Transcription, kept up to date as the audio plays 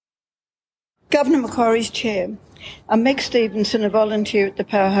Governor Macquarie's chair. I'm Meg Stevenson, a volunteer at the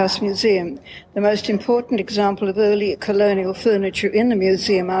Powerhouse Museum. The most important example of early colonial furniture in the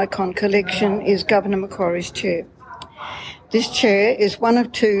museum icon collection is Governor Macquarie's chair. This chair is one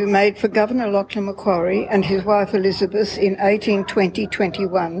of two made for Governor Lachlan Macquarie and his wife Elizabeth in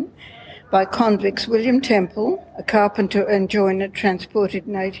 1820-21 by convicts William Temple, a carpenter and joiner transported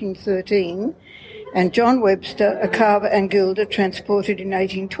in 1813, and John Webster, a carver and gilder transported in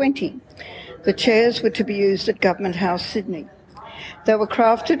 1820. The chairs were to be used at Government House, Sydney. They were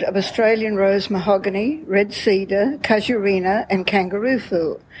crafted of Australian rose mahogany, red cedar, casuarina and kangaroo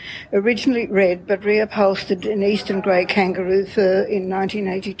fur, originally red but reupholstered in eastern grey kangaroo fur in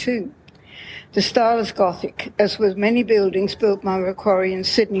 1982. The style is Gothic, as with many buildings built by Macquarie in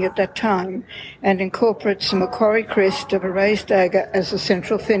Sydney at that time, and incorporates the Macquarie crest of a raised dagger as a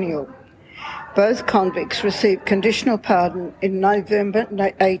central finial. Both convicts received conditional pardon in November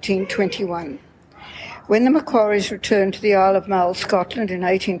 1821. When the Macquaries returned to the Isle of Mull, Scotland in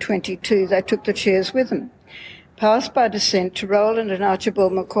 1822, they took the chairs with them. Passed by descent to Roland and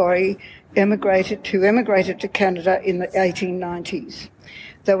Archibald Macquarie, who emigrated to Canada in the 1890s.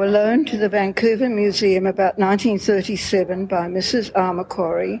 They were loaned to the Vancouver Museum about 1937 by Mrs. R.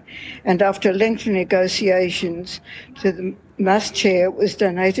 Macquarie, and after lengthy negotiations, the Mass chair was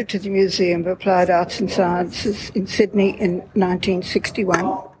donated to the Museum of Applied Arts and Sciences in Sydney in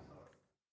 1961.